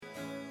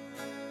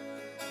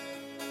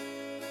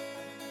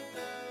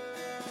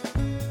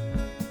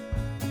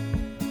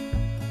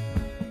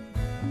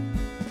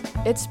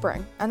It's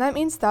spring, and that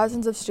means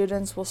thousands of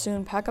students will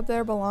soon pack up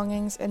their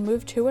belongings and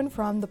move to and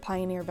from the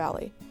Pioneer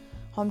Valley,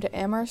 home to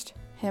Amherst,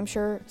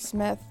 Hampshire,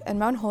 Smith, and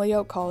Mount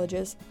Holyoke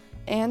colleges,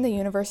 and the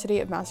University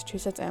of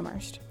Massachusetts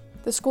Amherst.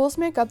 The schools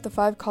make up the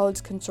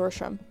 5-college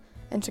consortium,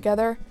 and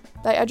together,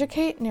 they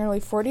educate nearly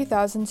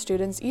 40,000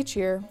 students each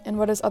year in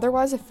what is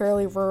otherwise a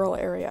fairly rural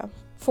area.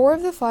 4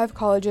 of the 5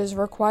 colleges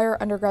require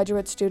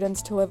undergraduate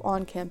students to live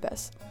on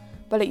campus,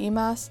 but at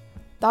UMass,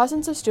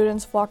 thousands of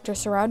students flock to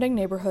surrounding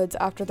neighborhoods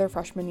after their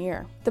freshman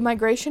year. The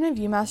migration of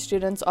UMass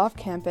students off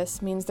campus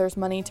means there's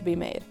money to be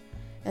made,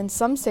 and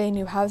some say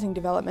new housing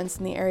developments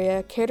in the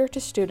area cater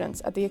to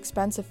students at the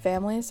expense of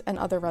families and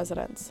other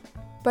residents.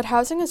 But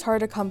housing is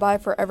hard to come by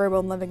for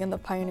everyone living in the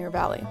Pioneer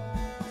Valley.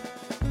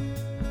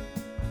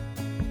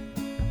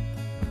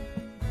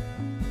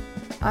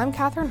 I'm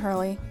Catherine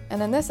Hurley,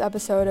 and in this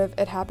episode of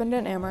It Happened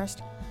in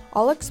Amherst,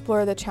 I'll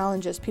explore the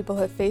challenges people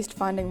have faced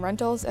finding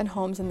rentals and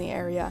homes in the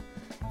area,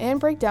 and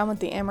break down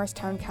what the Amherst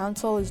Town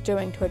Council is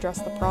doing to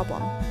address the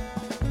problem.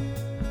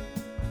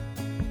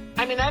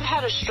 I've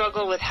had a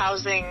struggle with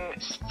housing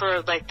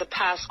for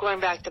going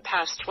back the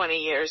past 20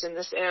 years in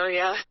this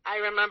area. I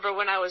remember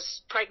when I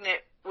was pregnant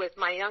with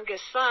my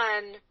youngest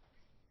son,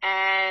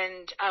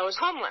 and I was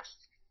homeless.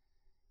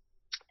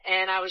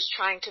 And I was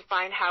trying to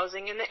find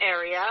housing in the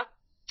area,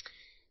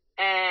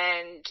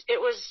 and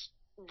it was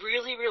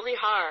really, really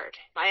hard.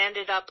 I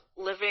ended up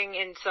living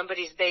in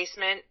somebody's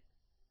basement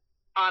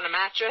on a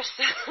mattress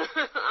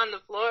on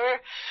the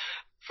floor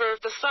for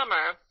the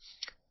summer.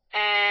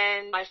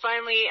 And I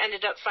finally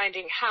ended up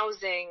finding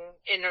housing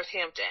in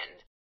Northampton.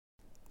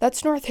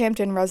 That's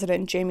Northampton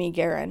resident Jamie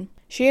Guerin.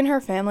 She and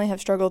her family have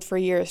struggled for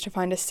years to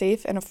find a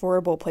safe and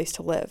affordable place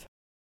to live.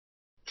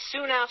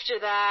 Soon after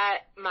that,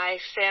 my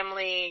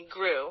family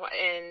grew,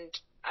 and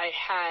I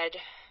had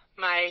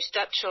my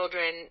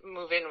stepchildren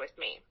move in with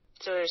me.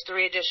 So there's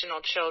 3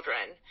 additional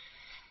children.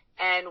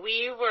 And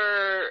we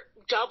were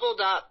tripled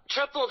up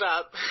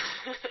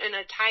in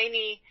a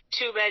tiny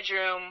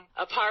 2-bedroom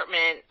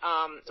apartment.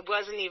 It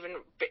wasn't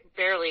even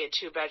barely a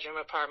 2-bedroom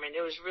apartment.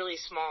 It was really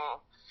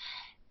small.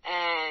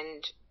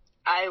 And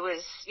I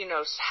was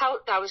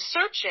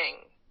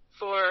searching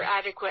for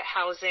adequate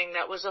housing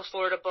that was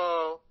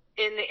affordable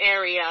in the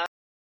area.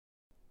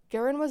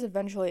 Guerin was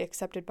eventually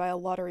accepted by a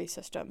lottery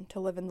system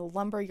to live in the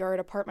Lumberyard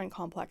apartment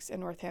complex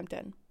in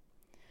Northampton.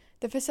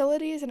 The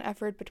facility is an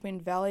effort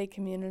between Valley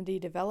Community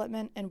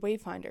Development and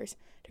Wayfinders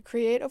to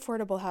create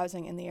affordable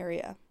housing in the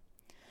area.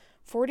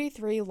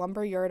 43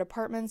 Lumberyard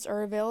apartments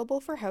are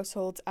available for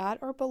households at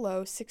or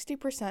below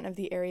 60% of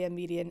the area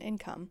median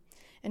income,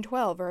 and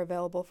 12 are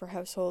available for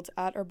households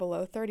at or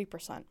below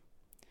 30%.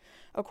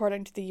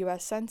 According to the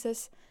U.S.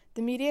 Census,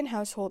 the median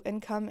household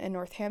income in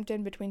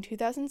Northampton between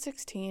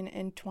 2016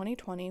 and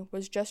 2020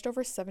 was just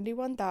over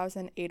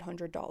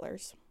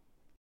 $71,800.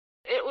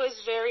 It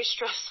was very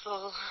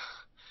stressful.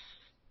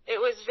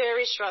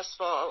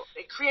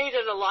 It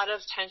created a lot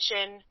of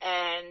tension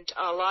and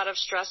a lot of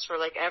stress for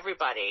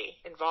everybody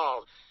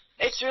involved.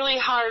 It's really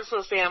hard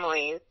for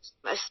families,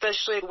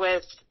 especially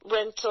with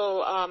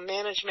rental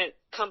management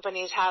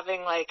companies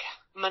having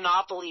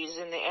monopolies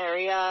in the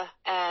area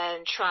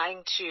and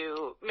trying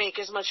to make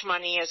as much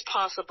money as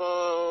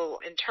possible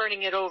and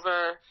turning it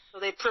over. So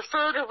they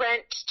prefer to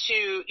rent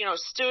to,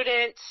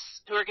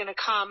 students who are going to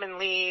come and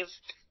leave,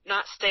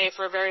 not stay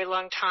for a very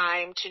long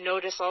time, to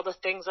notice all the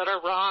things that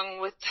are wrong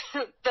with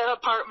the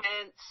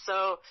apartment.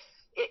 So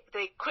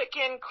they quick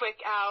in,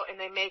 quick out, and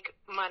they make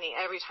money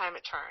every time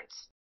it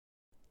turns.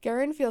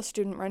 Guerin feels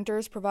student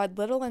renters provide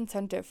little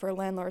incentive for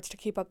landlords to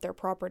keep up their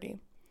property.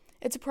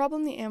 It's a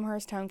problem the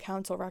Amherst Town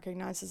Council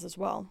recognizes as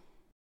well.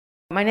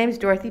 My name is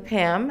Dorothy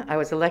Pam. I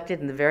was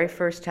elected in the very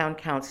first town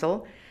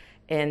council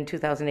in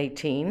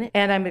 2018,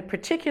 and I'm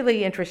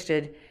particularly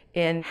interested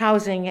in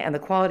housing and the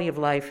quality of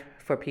life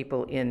for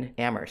people in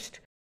Amherst.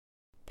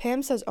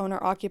 Pam says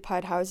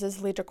owner-occupied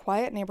houses lead to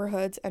quiet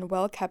neighborhoods and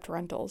well-kept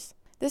rentals.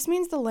 This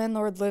means the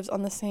landlord lives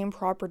on the same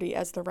property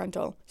as the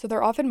rental, so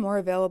they're often more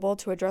available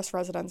to address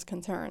residents'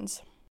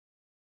 concerns.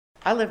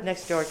 I live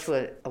next door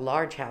to a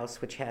large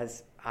house which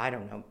has,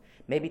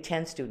 maybe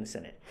 10 students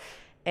in it.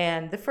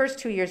 And the first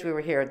 2 years we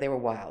were here, they were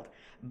wild.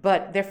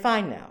 But they're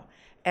fine now.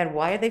 And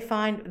why are they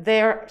fine?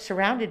 They're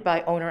surrounded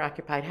by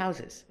owner-occupied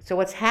houses. So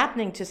what's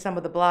happening to some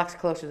of the blocks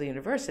closer to the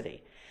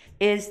university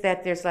is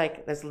that there's a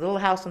little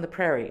house on the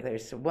prairie.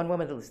 There's one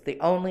woman that's the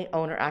only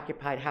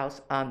owner-occupied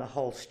house on the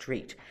whole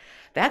street.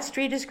 That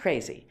street is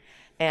crazy.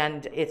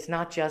 And it's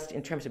not just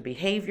in terms of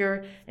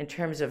behavior, in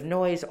terms of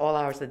noise all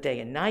hours of the day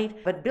and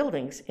night, but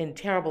buildings in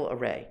terrible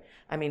array.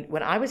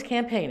 When I was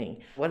campaigning,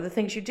 one of the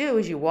things you do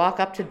is you walk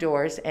up to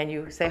doors and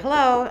you say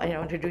hello, and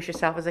introduce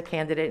yourself as a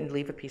candidate and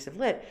leave a piece of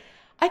lit.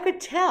 I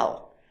could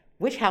tell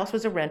which house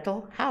was a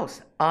rental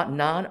house,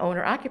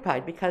 non-owner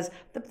occupied, because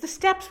the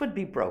steps would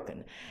be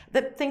broken.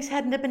 The things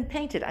hadn't been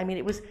painted.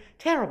 It was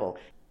terrible.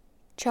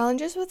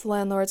 Challenges with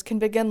landlords can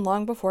begin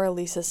long before a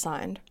lease is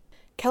signed.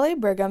 Kelly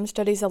Brigham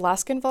studies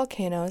Alaskan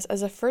volcanoes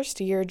as a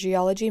first-year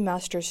geology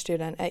master's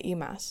student at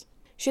UMass.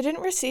 She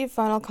didn't receive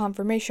final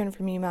confirmation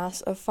from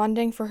UMass of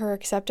funding for her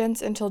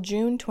acceptance until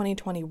June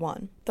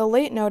 2021. The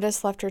late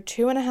notice left her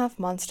 2.5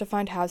 months to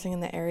find housing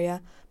in the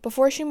area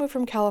before she moved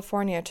from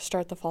California to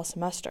start the fall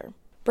semester.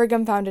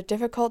 Brigham found it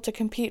difficult to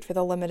compete for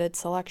the limited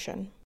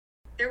selection.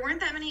 There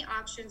weren't that many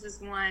options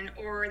as one,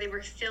 or they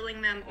were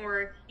filling them,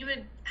 or you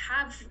would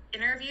have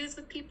interviews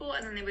with people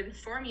and then they would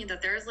inform you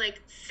that there's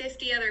like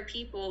 50 other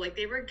people. Like,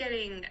 they were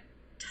getting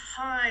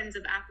tons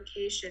of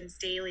applications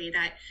daily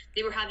that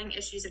they were having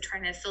issues of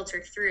trying to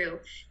filter through.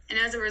 And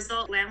as a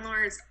result,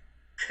 landlords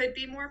could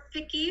be more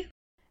picky.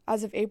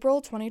 As of April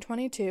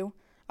 2022,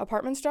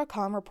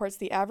 Apartments.com reports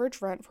the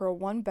average rent for a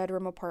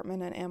one-bedroom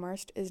apartment in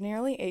Amherst is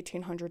nearly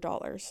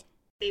 $1,800.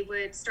 They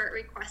would start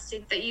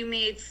requesting that you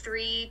made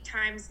 3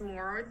 times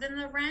more than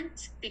the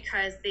rent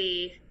because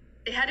they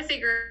had to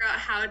figure out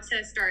how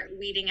to start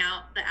weeding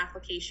out the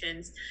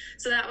applications.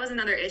 So that was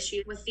another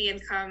issue with the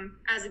income.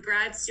 As a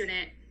grad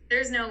student,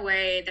 there's no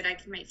way that I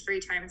can make 3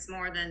 times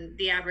more than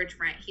the average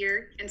rent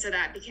here. And so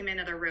that became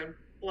another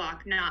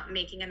roadblock, not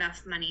making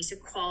enough money to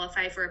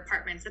qualify for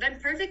apartments that I'm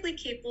perfectly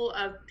capable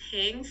of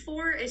paying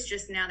for. It's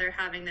just now they're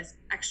having this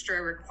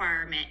extra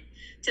requirement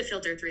to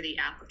filter through the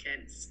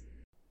applicants.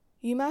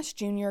 UMass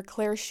junior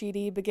Claire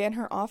Sheedy began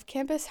her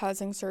off-campus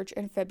housing search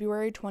in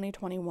February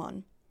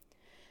 2021.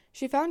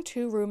 She found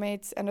 2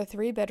 roommates and a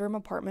 3-bedroom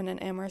apartment in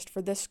Amherst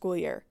for this school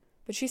year,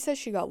 but she says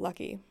she got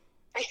lucky.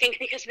 I think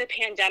because of the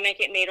pandemic,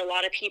 it made a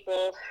lot of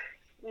people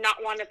not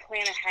want to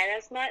plan ahead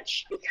as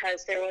much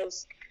because there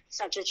was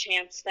such a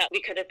chance that we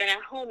could have been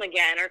at home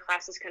again or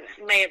classes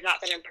may have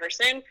not been in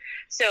person.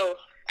 So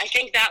I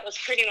think that was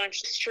pretty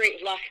much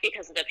straight luck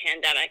because of the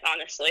pandemic,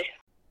 honestly.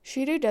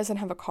 Sheedy doesn't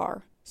have a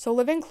car, so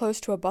living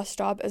close to a bus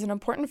stop is an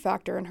important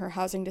factor in her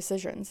housing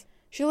decisions.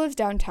 She lives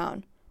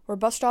downtown, where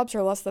bus stops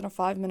are less than a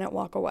 5-minute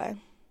walk away.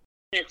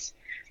 It's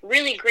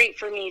really great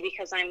for me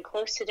because I'm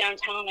close to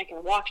downtown. I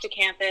can walk to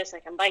campus, I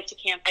can bike to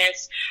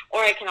campus,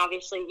 or I can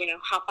obviously,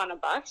 hop on a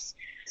bus.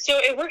 So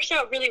it works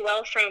out really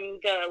well from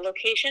the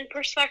location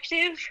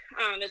perspective.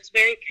 It's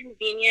very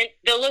convenient.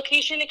 The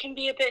location, it can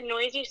be a bit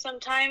noisy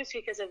sometimes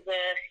because of the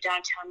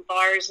downtown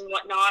bars and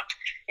whatnot,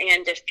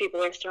 and if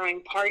people are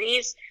throwing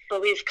parties,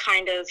 but we've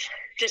kind of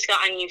just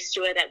gotten used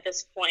to it at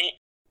this point.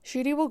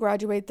 Sheedy will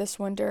graduate this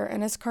winter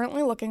and is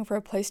currently looking for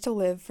a place to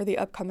live for the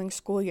upcoming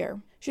school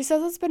year. She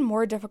says it's been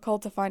more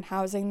difficult to find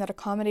housing that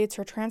accommodates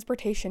her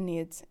transportation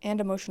needs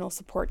and emotional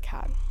support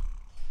cat.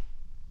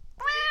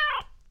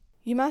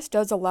 UMass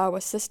does allow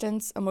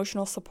assistance,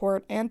 emotional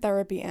support, and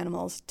therapy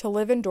animals to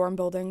live in dorm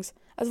buildings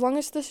as long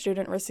as the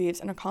student receives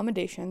an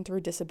accommodation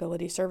through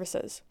disability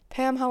services.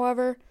 Pam,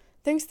 however,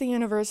 thinks the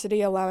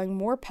university allowing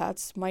more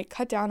pets might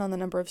cut down on the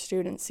number of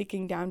students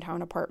seeking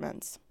downtown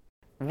apartments.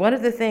 One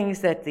of the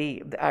things that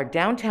our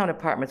downtown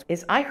apartments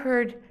is, I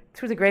heard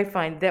through the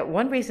grapevine that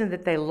one reason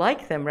that they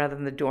like them rather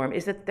than the dorm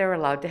is that they're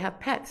allowed to have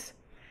pets.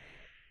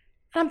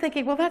 And I'm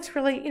thinking, well, that's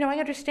really, I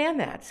understand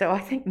that. So I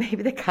think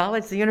maybe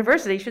the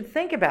university should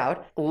think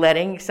about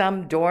letting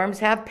some dorms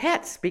have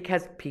pets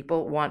because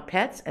people want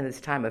pets. And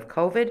this time of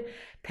COVID,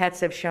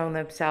 pets have shown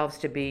themselves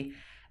to be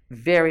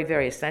very,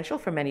 very essential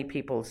for many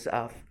people's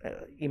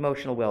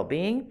emotional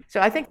well-being. So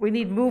I think we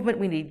need movement,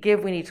 we need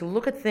give, we need to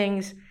look at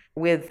things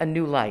with a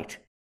new light.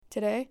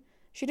 Today,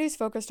 Sheedy's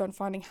focused on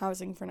finding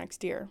housing for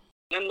next year.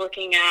 I'm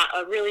looking at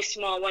a really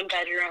small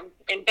 1-bedroom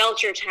in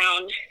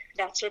Belchertown.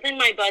 That's within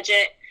my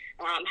budget.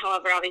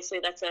 However, obviously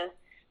that's a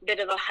bit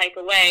of a hike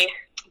away,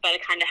 but I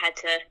kind of had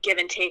to give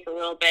and take a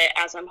little bit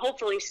as I'm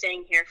hopefully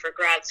staying here for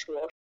grad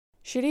school.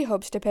 Sheedy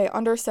hopes to pay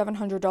under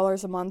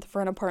 $700 a month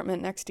for an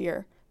apartment next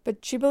year,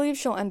 but she believes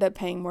she'll end up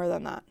paying more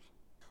than that.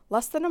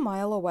 Less than a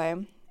mile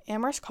away,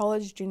 Amherst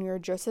College junior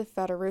Joseph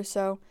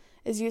Fataruso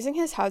is using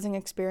his housing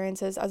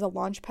experiences as a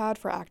launchpad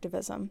for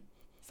activism.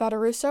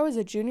 Fataruso is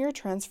a junior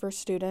transfer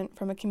student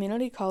from a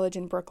community college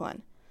in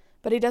Brooklyn,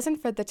 but he doesn't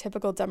fit the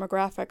typical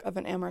demographic of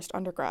an Amherst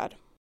undergrad.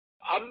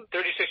 I'm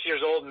 36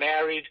 years old,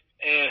 married,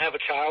 and have a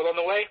child on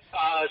the way.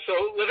 So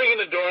living in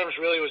the dorms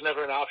really was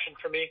never an option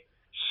for me.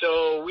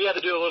 So we had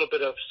to do a little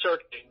bit of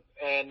searching.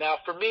 And now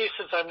for me,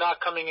 since I'm not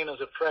coming in as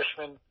a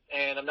freshman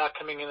and I'm not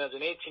coming in as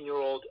an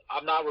 18-year-old,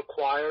 I'm not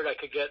required. I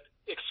could get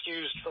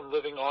excused from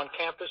living on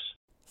campus.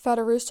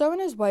 Fataruso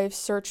and his wife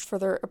searched for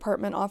their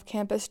apartment off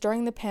campus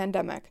during the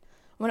pandemic,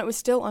 when it was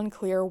still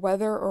unclear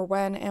whether or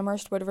when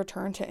Amherst would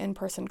return to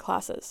in-person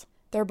classes.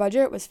 Their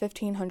budget was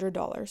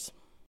 $1,500.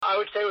 I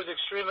would say it was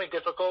extremely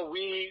difficult.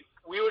 We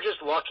were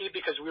just lucky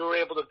because we were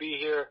able to be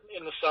here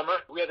in the summer.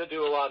 We had to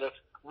do a lot of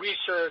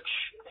research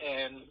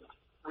and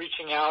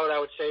reaching out. I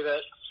would say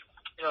that,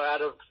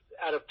 out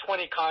of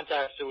 20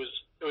 contacts, it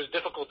was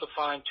difficult to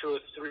find 2 or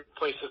 3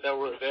 places that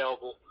were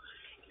available.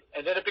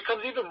 And then it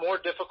becomes even more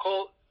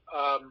difficult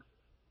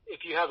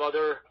if you have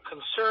other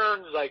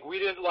concerns. Like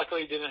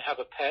luckily didn't have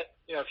a pet.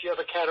 If you have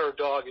a cat or a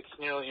dog, it's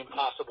nearly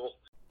impossible.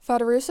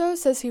 Fataruso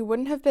says he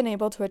wouldn't have been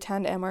able to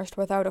attend Amherst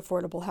without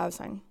affordable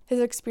housing. His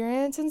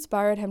experience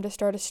inspired him to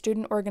start a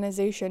student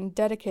organization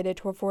dedicated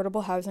to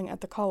affordable housing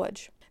at the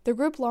college. The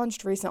group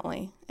launched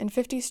recently, and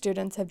 50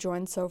 students have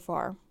joined so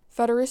far.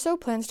 Federico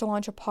plans to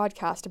launch a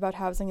podcast about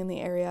housing in the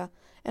area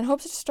and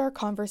hopes to start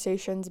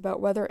conversations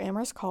about whether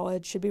Amherst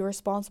College should be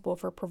responsible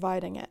for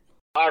providing it.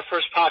 Our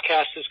first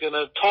podcast is going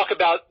to talk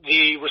about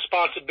the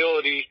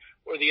responsibility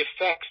or the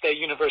effects that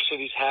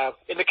universities have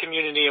in the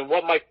community and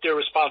what might their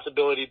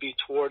responsibility be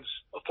towards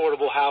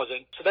affordable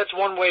housing. So that's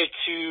one way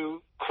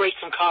to create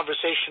some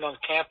conversation on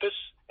campus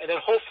and then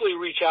hopefully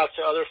reach out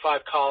to other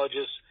 5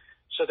 colleges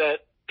so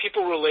that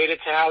people related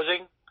to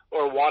housing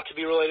or want to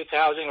be related to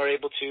housing are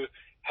able to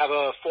have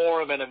a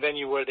forum and a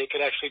venue where they could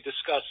actually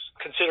discuss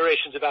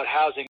considerations about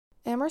housing.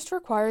 Amherst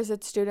requires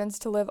its students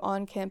to live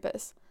on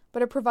campus,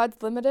 but it provides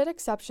limited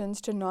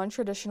exceptions to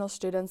non-traditional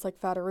students like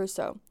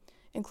Federico,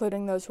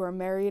 including those who are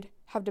married,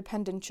 have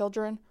dependent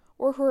children,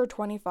 or who are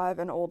 25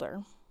 and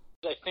older.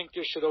 I think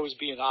there should always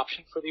be an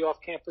option for the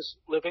off-campus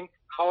living.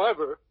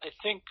 However, I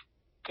think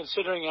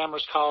considering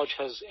Amherst College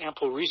has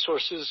ample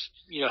resources,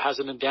 has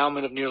an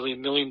endowment of nearly $1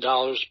 million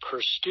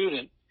per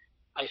student,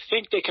 I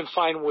think they can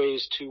find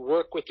ways to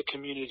work with the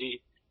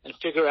community and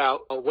figure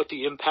out what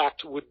the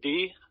impact would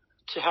be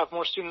to have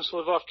more students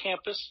live off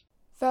campus.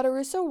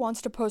 Federico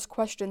wants to pose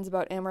questions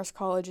about Amherst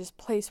College's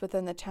place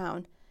within the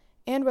town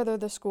and whether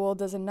the school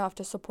does enough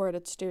to support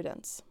its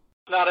students.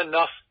 Not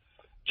enough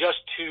just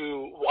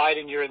to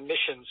widen your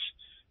admissions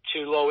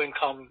to low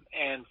income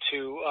and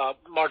to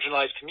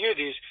marginalized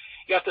communities.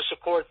 You have to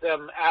support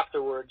them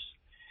afterwards.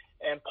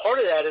 And part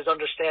of that is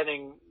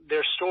understanding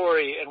their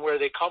story and where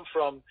they come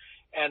from.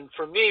 And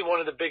for me, one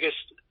of the biggest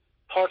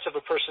parts of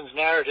a person's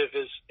narrative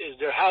is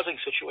their housing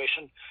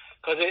situation,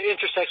 because it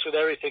intersects with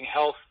everything: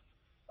 health,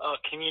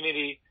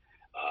 community,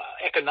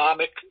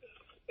 economic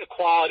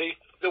equality.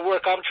 The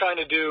work I'm trying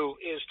to do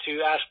is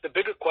to ask the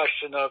bigger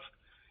question of,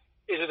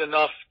 is it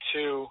enough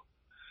to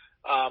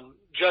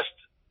just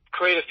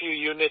create a few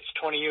units,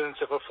 20 units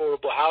of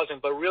affordable housing,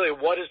 but really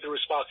what is the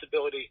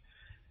responsibility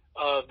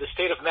of the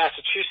state of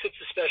Massachusetts,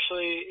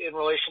 especially in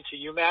relation to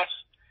UMass,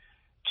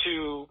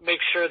 to make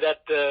sure that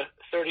the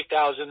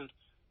 30,000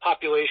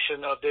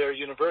 population of their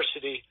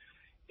university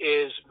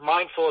is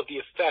mindful of the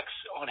effects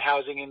on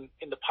housing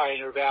in the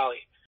Pioneer Valley.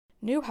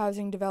 New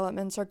housing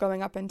developments are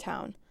going up in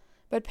town,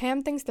 but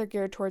Pam thinks they're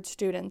geared towards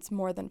students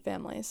more than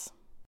families.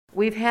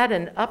 We've had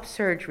an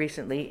upsurge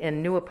recently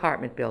in new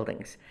apartment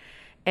buildings,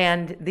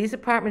 and these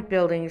apartment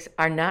buildings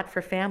are not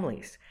for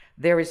families.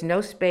 There is no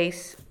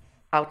space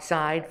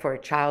outside for a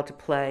child to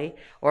play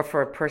or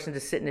for a person to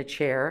sit in a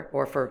chair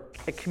or for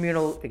a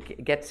communal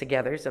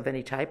get-togethers of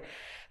any type.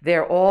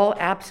 They're all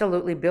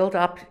absolutely built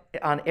up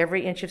on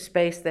every inch of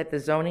space that the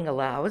zoning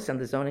allows, and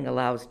the zoning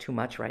allows too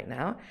much right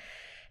now.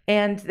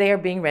 And they are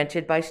being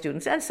rented by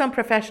students and some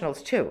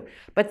professionals too,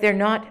 but they're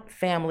not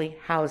family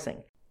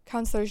housing.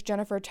 Councilors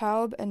Jennifer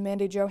Taub and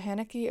Mandy Jo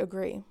Haneke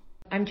agree.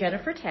 I'm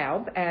Jennifer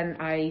Taub, and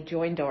I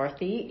joined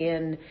Dorothy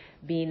in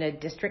being a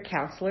district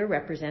councilor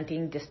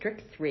representing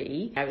District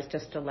 3. I was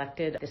just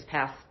elected this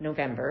past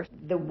November.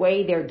 The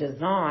way they're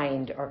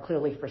designed are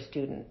clearly for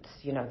students.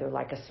 They're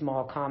like a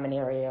small common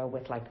area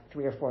with like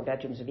 3 or 4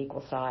 bedrooms of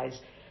equal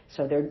size.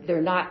 So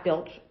they're not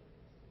built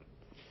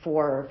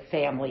for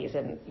families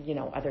and,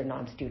 other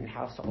non-student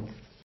households.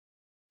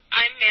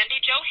 I'm Mandy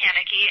Jo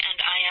Haneke, and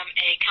I am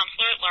a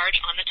counselor at large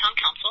on the town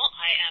council.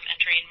 I am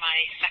entering my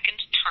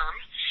 2nd term.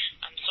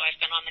 So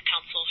I've been on the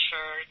council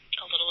for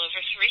a little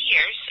over 3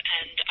 years,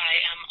 and I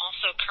am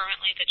also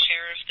currently the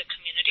chair of the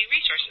Community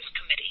Resources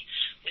Committee,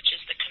 which is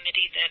the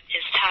committee that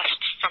is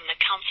tasked from the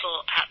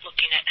council at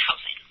looking at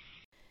housing.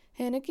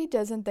 Haneke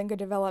doesn't think a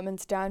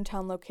development's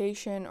downtown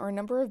location or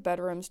number of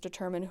bedrooms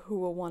determine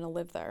who will want to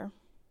live there.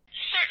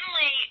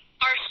 Certainly,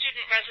 our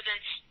student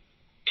residents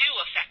do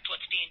affect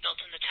what's being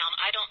built in the town.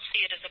 I don't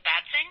see it as a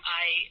bad thing.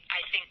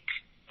 I think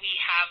we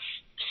have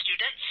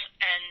students,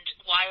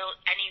 and while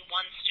any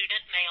one student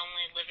may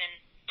only live in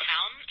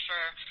town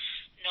for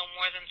no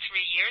more than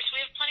 3 years, we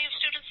have plenty of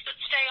students that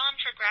stay on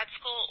for grad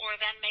school or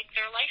then make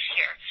their life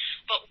here.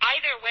 But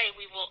either way,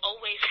 we will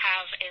always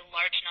have a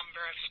large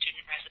number of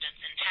student residents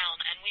in town,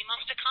 and we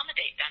must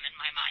accommodate them, in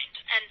my mind.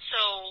 And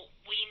so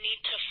we need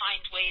to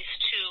find ways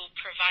to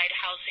provide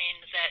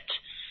housing that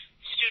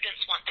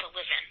students want to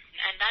live in.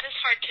 And that is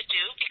hard to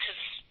do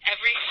because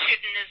every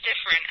student is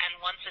different and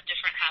wants a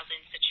different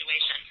housing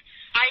situation.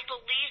 I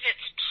believe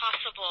it's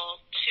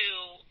possible to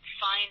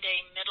find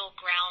a middle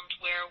ground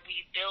where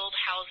we build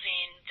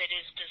housing that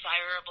is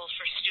desirable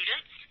for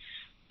students,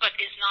 but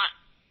is not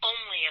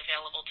only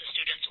available to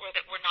students, or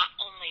that we're not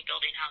only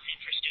building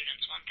housing for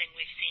students. One thing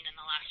we've seen in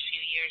the last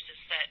few years is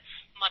that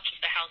much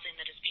of the housing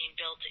that is being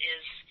built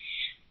is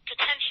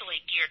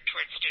potentially geared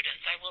towards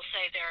students. I will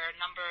say there are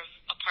a number of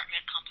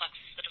apartment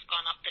complexes that have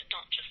gone up that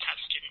don't just have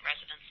student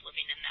residents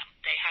living in them.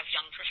 They have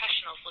young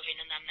professionals living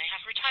in them. They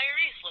have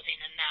retirees living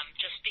in them.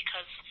 Just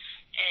because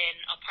an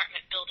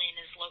apartment building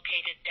is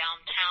located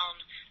downtown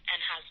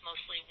and has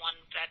mostly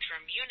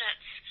one-bedroom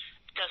units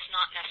does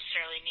not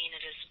necessarily mean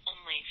it is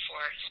only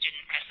for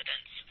student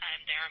residents.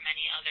 And there are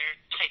many other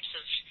types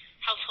of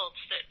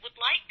households that would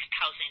like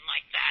housing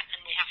like that,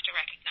 and we have to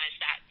recognize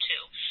that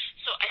too.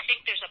 So I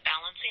think there's a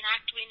balancing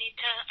act we need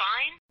to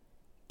find.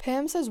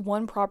 Pam says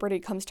one property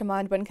comes to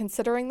mind when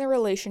considering the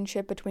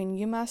relationship between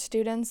UMass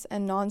students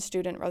and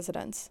non-student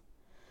residents.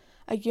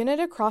 A unit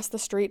across the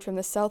street from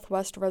the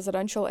Southwest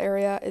residential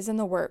area is in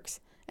the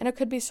works, and it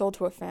could be sold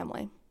to a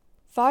family.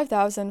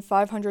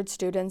 5,500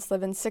 students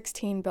live in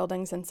 16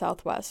 buildings in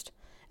Southwest,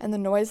 and the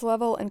noise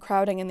level and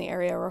crowding in the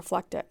area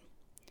reflect it.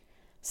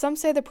 Some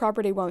say the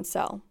property won't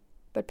sell,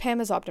 but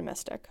Pam is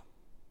optimistic.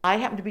 I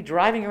happened to be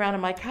driving around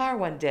in my car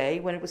one day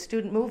when it was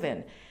student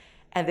move-in,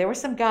 and there were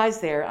some guys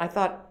there. I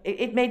thought,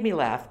 it made me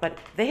laugh, but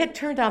they had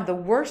turned on the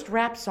worst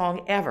rap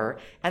song ever,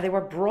 and they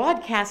were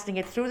broadcasting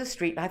it through the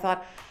street, and I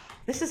thought,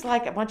 this is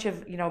like a bunch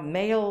of,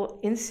 male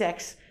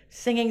insects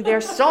singing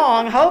their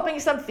song, hoping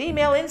some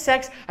female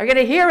insects are going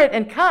to hear it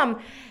and come.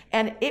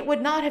 And it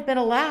would not have been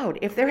allowed.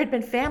 If there had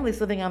been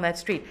families living on that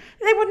street,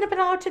 they wouldn't have been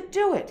allowed to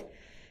do it.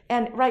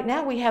 And right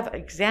now we have an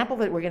example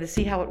that we're going to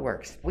see how it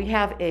works. We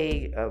have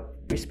a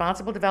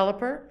responsible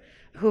developer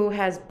who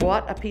has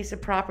bought a piece of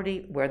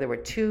property where there were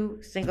two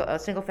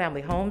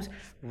single-family homes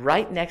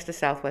right next to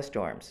Southwest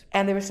dorms.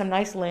 And there was some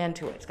nice land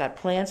to it. It's got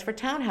plans for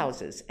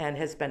townhouses and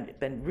has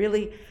been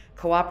really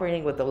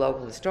cooperating with the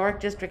local historic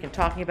district and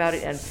talking about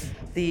it. And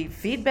the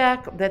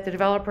feedback that the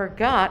developer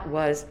got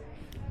was,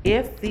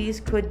 if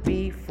these could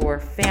be for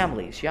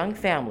families, young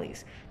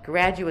families,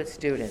 graduate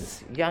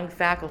students, young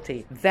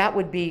faculty, that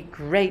would be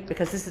great,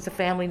 because this is a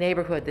family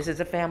neighborhood, this is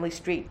a family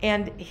street.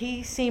 And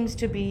he seems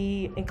to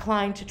be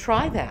inclined to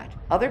try that.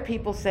 Other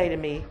people say to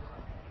me,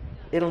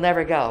 it'll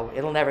never go,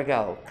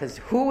 because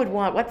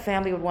what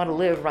family would want to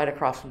live right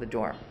across from the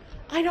dorm?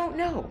 I don't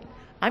know.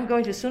 I'm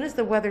going to, as soon as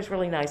the weather's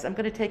really nice, I'm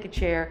going to take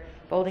a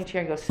folding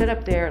chair, and go sit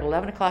up there at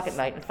 11 o'clock at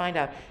night and find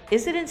out,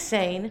 is it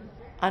insane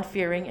on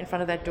Fearing in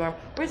front of that dorm,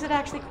 or is it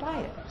actually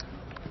quiet?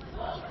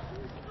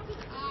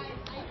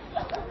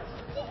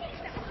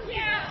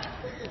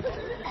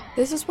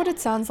 This is what it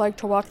sounds like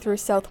to walk through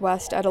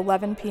Southwest at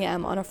 11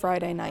 p.m. on a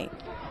Friday night.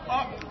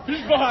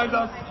 He's behind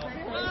us.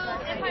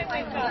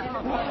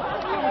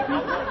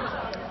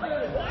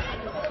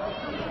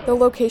 The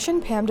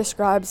location Pam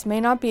describes may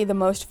not be the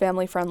most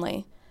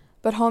family-friendly,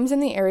 but homes in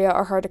the area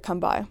are hard to come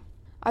by.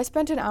 I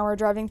spent an hour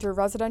driving through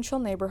residential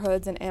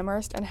neighborhoods in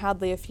Amherst and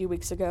Hadley a few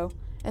weeks ago,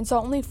 and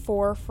saw only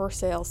 4 for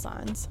sale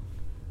signs.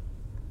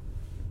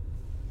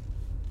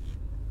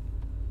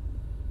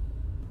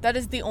 That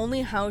is the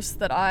only house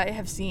that I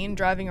have seen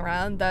driving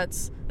around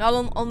that's not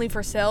only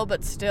for sale,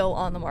 but still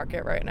on the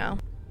market right now.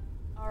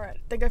 Alright,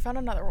 I think I found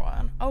another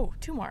one. Oh,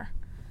 2 more.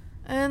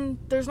 And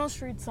there's no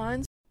street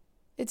signs.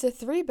 It's a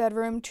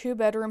 3-bedroom,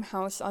 2-bedroom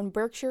house on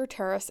Berkshire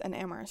Terrace in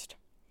Amherst.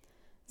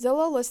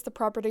 Zillow lists the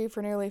property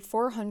for nearly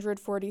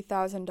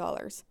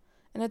 $440,000,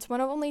 and it's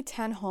one of only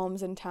 10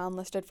 homes in town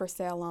listed for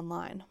sale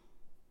online.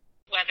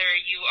 Whether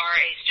you are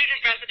a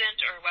student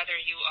resident or whether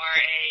you are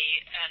a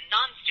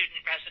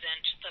non-student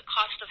resident, the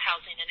cost of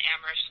housing in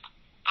Amherst,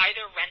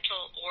 either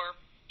rental or,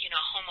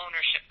 home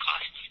ownership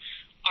costs,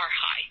 are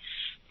high.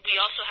 We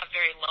also have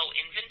very low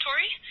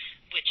inventory,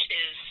 which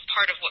is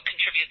part of what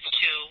contributes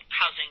to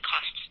housing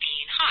costs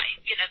being high.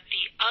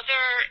 The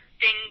other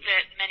thing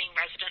that many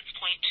residents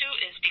point to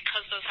is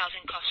because those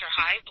housing costs are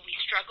high, we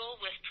struggle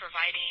with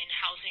providing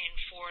housing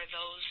for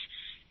those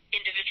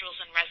individuals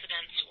and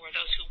residents or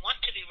those who want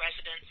to be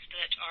residents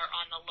that are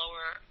on the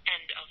lower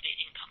end of the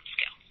income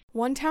scale.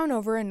 One town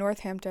over in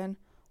Northampton,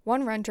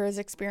 one renter is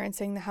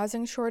experiencing the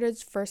housing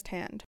shortage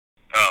firsthand.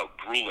 Oh,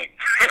 grueling.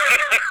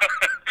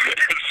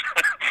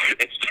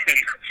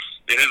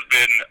 It has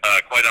been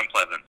quite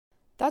unpleasant.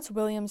 That's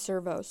William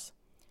Servos.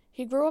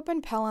 He grew up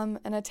in Pelham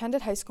and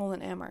attended high school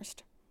in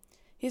Amherst.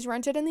 He's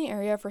rented in the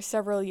area for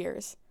several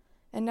years,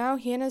 and now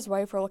he and his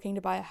wife are looking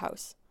to buy a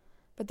house,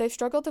 but they've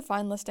struggled to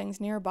find listings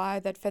nearby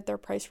that fit their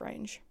price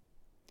range.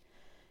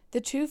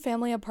 The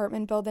 2-family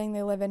apartment building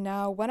they live in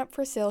now went up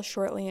for sale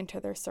shortly into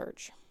their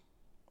search.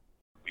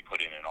 We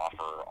put in an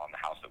offer on the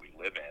house that we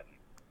live in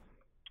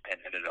and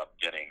ended up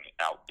getting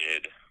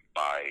outbid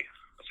by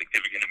a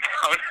significant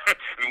amount.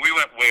 We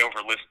went way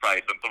over list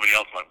price, and somebody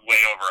else went way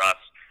over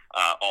us,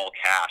 all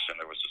cash, and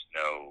there was just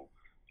no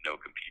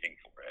competing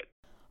for it.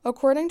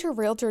 According to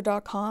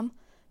Realtor.com,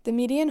 the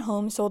median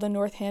home sold in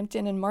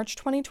Northampton in March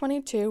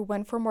 2022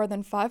 went for more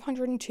than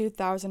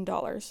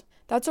 $502,000.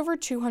 That's over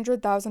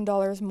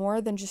 $200,000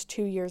 more than just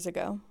 2 years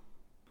ago.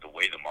 The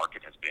way the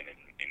market has been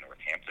in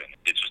Northampton,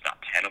 it's just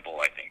not tenable,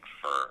 I think,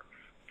 for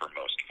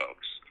most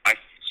folks. I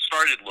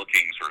started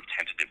looking sort of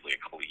tentatively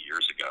a couple of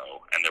years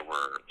ago, and there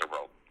were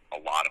a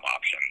lot of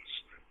options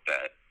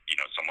that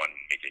someone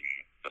making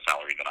the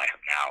salary that I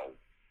have now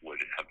would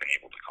have been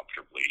able to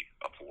comfortably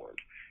afford.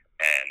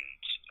 And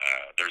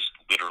there's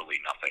literally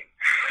nothing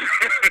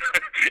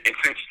in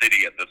this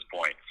city at this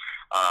point.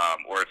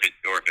 Or if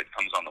it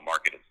comes on the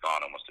market, it's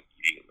gone almost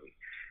immediately.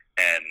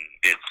 And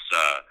it's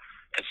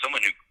as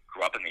someone who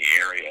grew up in the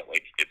area,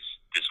 it's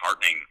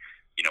disheartening,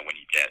 when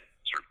you get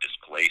sort of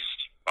displaced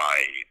by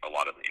a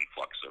lot of the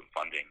influx of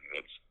funding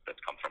that's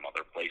come from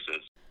other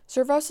places.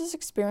 Servos'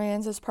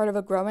 experience is part of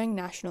a growing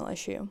national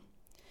issue.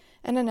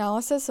 An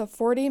analysis of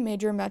 40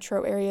 major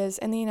metro areas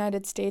in the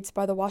United States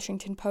by the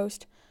Washington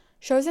Post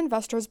shows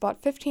investors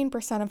bought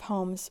 15% of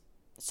homes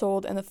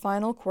sold in the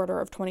final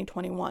quarter of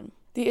 2021.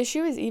 The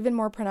issue is even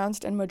more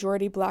pronounced in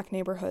majority black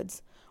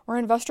neighborhoods, where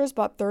investors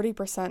bought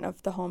 30%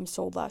 of the homes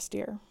sold last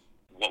year.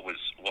 What was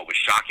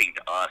shocking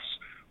to us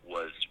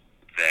was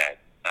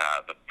that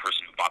the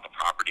person who bought the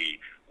property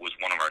was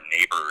one of our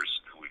neighbors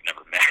who we've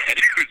never met,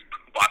 who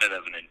bought it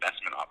as an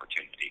investment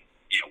opportunity.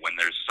 You know, when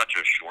there's such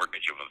a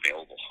shortage of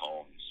available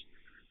homes,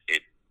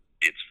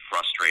 it's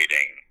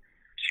frustrating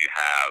to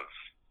have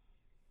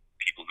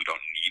people who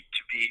don't need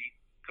to be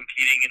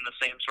competing in the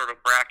same sort of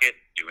bracket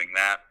doing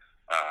that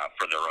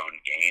for their own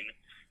gain.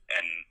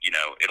 And, you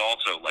know, it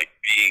also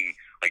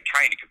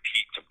trying to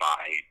compete to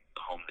buy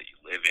the home that you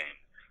live in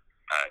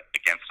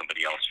against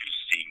somebody else who's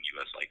seeing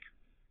you as an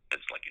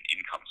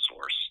income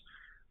source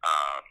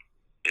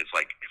it's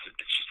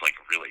just like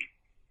a really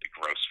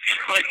gross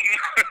feeling.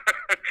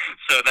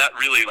 So that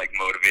really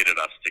motivated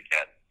us to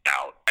get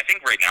out. I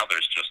think right now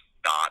there's just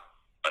not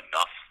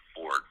enough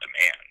for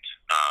demand,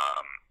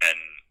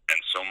 and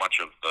so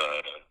much of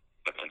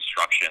the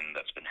construction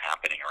that's been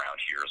happening around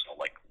here is all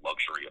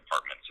luxury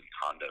apartments and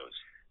condos,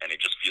 and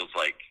it just feels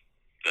like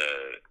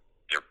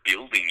they're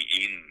building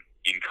in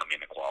income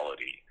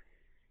inequality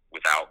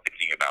without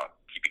thinking about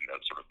keeping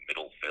that sort of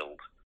middle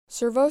filled.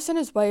 Servos and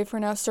his wife are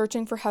now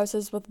searching for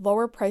houses with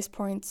lower price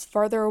points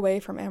farther away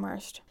from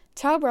Amherst.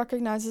 Taub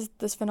recognizes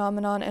this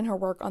phenomenon in her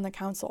work on the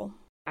council.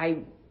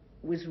 I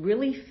was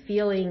really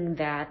feeling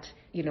that,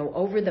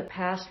 over the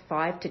past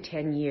 5 to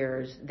 10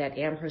 years, that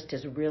Amherst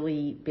has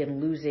really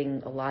been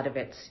losing a lot of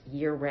its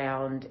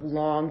year-round,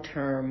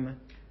 long-term,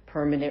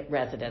 permanent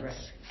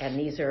residents. Right.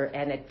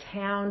 And a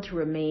town to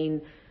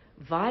remain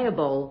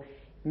viable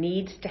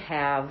needs to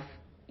have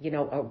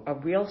a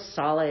real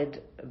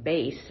solid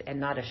base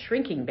and not a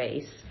shrinking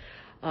base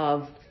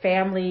of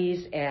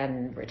families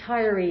and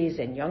retirees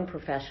and young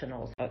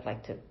professionals. I'd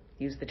like to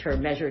use the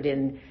term measured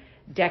in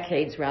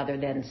decades rather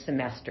than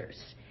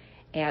semesters.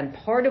 And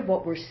part of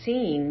what we're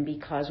seeing,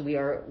 because we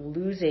are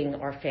losing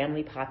our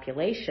family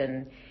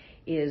population,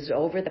 is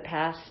over the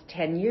past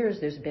 10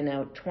 years, there's been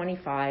a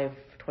 24%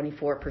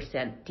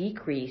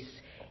 decrease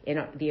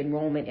in the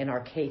enrollment in our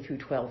K through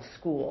 12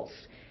 schools.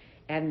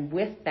 And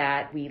with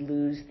that, we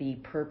lose the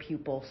per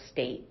pupil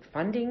state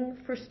funding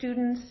for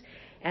students,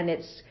 and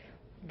it's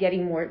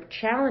getting more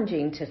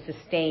challenging to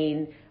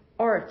sustain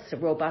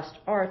robust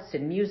arts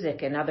and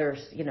music and other,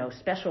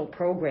 special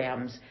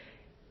programs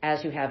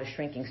as you have a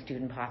shrinking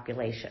student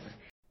population.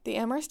 The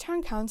Amherst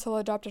Town Council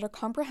adopted a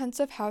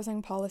comprehensive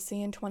housing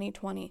policy in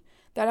 2020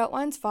 that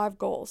outlines 5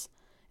 goals,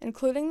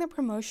 including the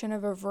promotion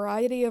of a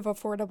variety of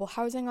affordable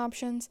housing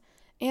options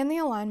and the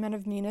alignment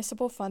of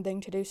municipal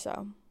funding to do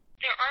so.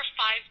 There are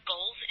 5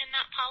 goals in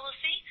that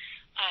policy,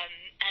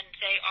 and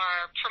they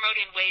are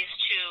promoting ways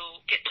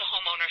to get to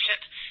home ownership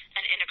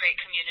and integrate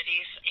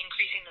communities,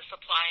 increasing the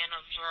supply and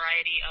a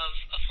variety of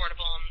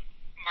affordable and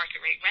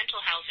market rate rental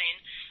housing,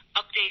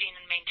 updating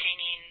and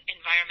maintaining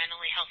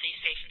environmentally healthy,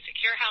 safe, and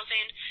secure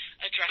housing,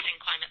 addressing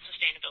climate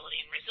sustainability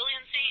and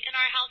resiliency in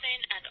our housing,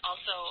 and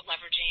also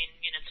leveraging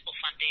municipal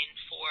funding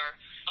for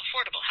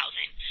affordable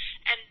housing.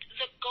 And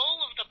the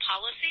goal of the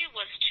policy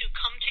was to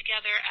come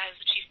together as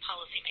chief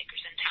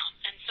policymakers in town.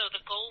 And so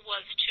the goal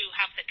was to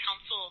have the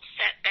council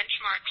set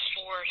benchmarks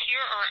for,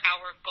 here are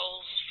our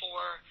goals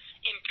for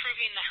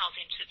improving the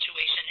housing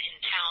situation in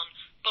town,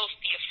 both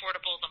the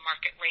affordable, the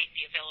market rate,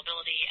 the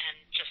availability, and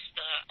just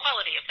the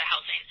quality of the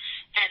housing.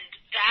 And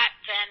that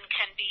then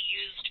can be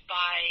used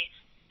by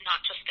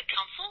not just the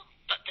council,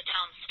 but the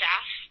town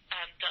staff,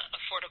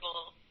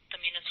 the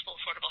Municipal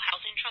Affordable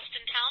Housing Trust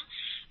in town,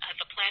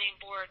 the planning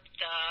board,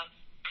 the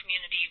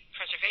Community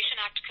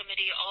Preservation Act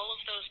Committee, all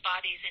of those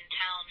bodies in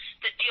town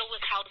that deal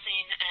with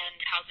housing and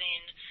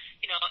housing,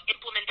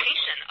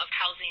 implementation of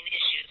housing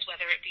issues,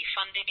 whether it be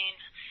funding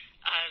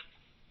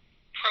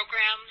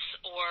programs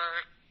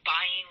or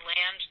buying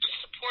land to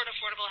support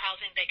affordable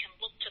housing. They can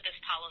look to this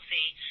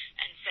policy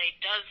and say,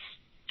 does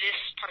this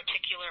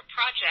particular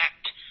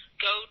project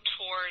go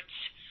towards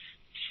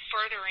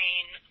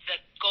furthering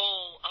the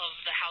goal of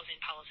the housing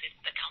policy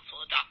that the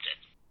council adopted?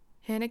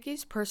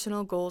 Haneke's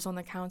personal goals on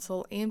the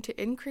council aim to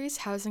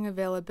increase housing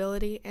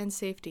availability and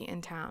safety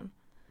in town.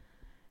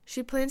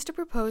 She plans to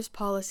propose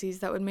policies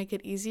that would make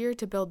it easier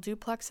to build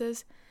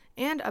duplexes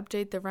and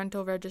update the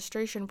rental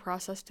registration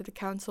process to the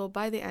council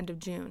by the end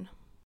of June.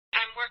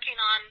 I'm working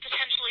on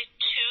potentially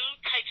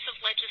 2 types of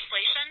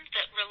legislation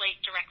that relate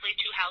directly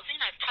to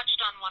housing. I've touched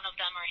on one of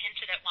them or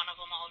hinted at one of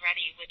them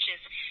already, which is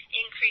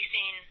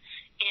increasing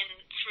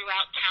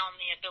throughout town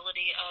the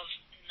ability of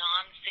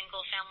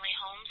non-single family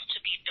homes to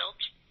be built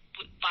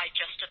by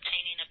just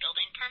obtaining a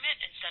building permit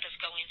instead of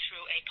going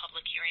through a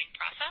public hearing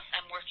process.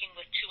 I'm working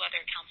with 2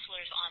 other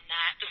councilors on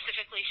that,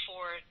 specifically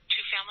for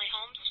 2-family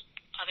homes,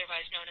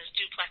 otherwise known as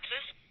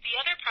duplexes. The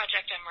other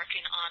project I'm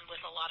working on with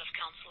a lot of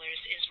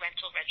councilors is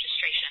rental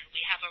registration.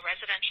 We have a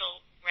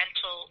residential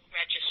rental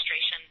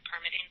registration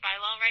permitting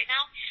bylaw right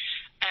now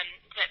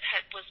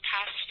that was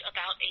passed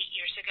about 8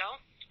 years ago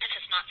and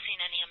has not seen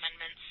any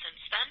amendments since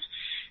then.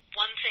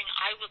 One thing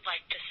I would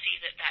like to see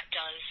that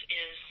does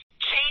is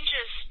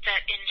changes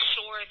that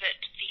ensure that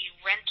the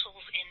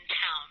rentals in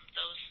town,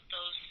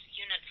 those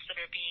units that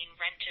are being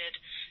rented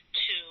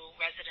to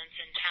residents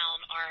in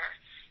town, are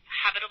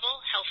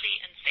habitable, healthy,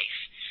 and safe,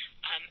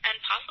 and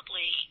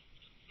possibly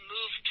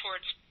move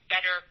towards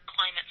better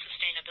climate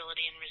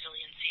sustainability and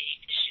resiliency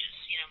issues,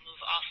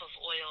 move off of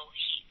oil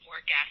heat or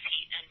gas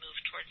heat and move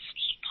towards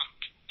heat pump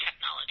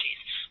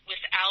technologies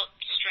without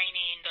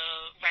straining the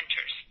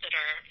renters that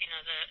are,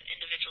 the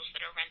individuals that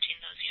are renting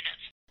those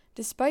units.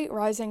 Despite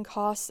rising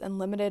costs and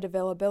limited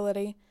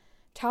availability,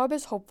 Taub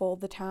is hopeful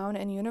the town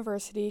and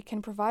university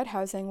can provide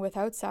housing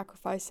without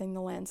sacrificing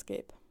the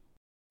landscape.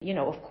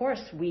 Of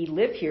course, we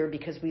live here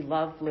because we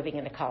love living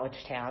in a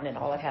college town and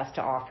all it has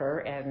to offer,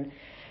 and,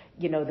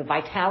 the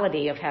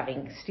vitality of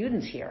having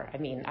students here.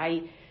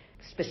 I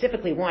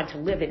specifically want to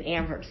live in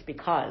Amherst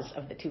because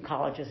of the two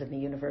colleges and the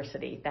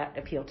university. That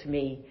appealed to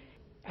me.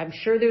 I'm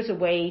sure there's a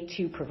way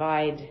to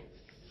provide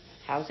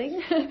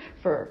housing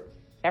for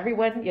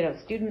everyone,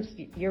 students,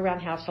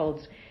 year-round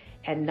households,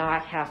 and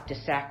not have to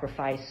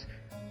sacrifice,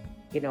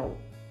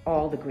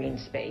 all the green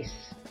space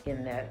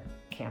in the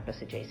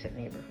campus-adjacent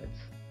neighborhoods.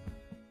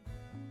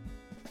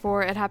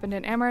 For It Happened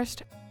in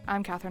Amherst,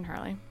 I'm Catherine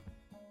Hurley.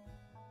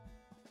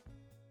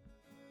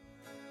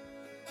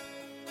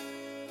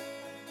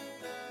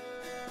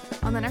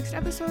 On the next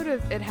episode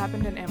of It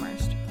Happened in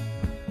Amherst.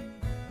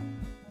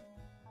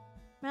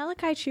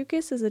 Malachi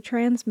Chukis is a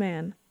trans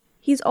man.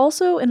 He's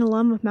also an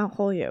alum of Mount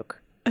Holyoke,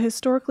 a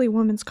historically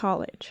women's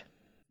college.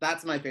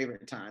 That's my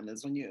favorite time,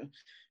 is when you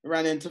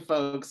run into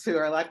folks who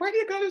are like, where do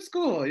you go to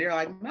school? And you're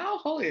like,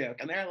 Mount Holyoke.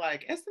 And they're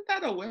like, isn't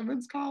that a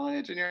women's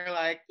college? And you're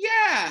like,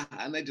 yeah.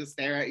 And they just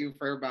stare at you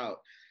for about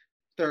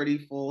 30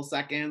 full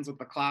seconds with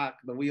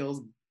the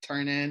wheels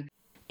turning.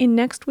 In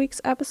next week's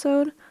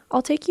episode,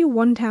 I'll take you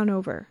one town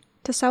over,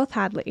 to South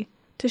Hadley,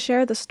 to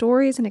share the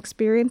stories and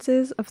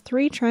experiences of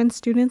 3 trans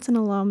students and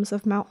alums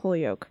of Mount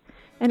Holyoke,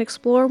 and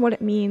explore what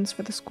it means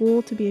for the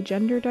school to be a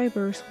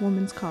gender-diverse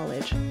women's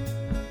college.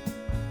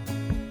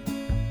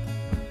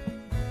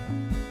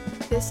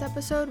 This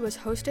episode was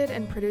hosted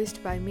and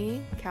produced by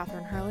me,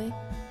 Catherine Hurley,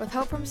 with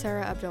help from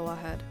Sarah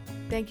Abdullahed.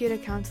 Thank you to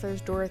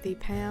counselors Dorothy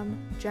Pam,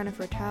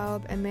 Jennifer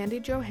Taub, and Mandy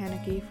Jo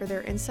Haneke for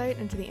their insight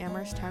into the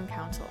Amherst Town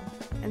Council.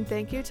 And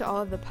thank you to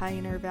all of the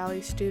Pioneer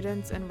Valley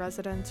students and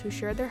residents who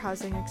shared their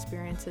housing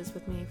experiences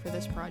with me for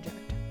this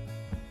project.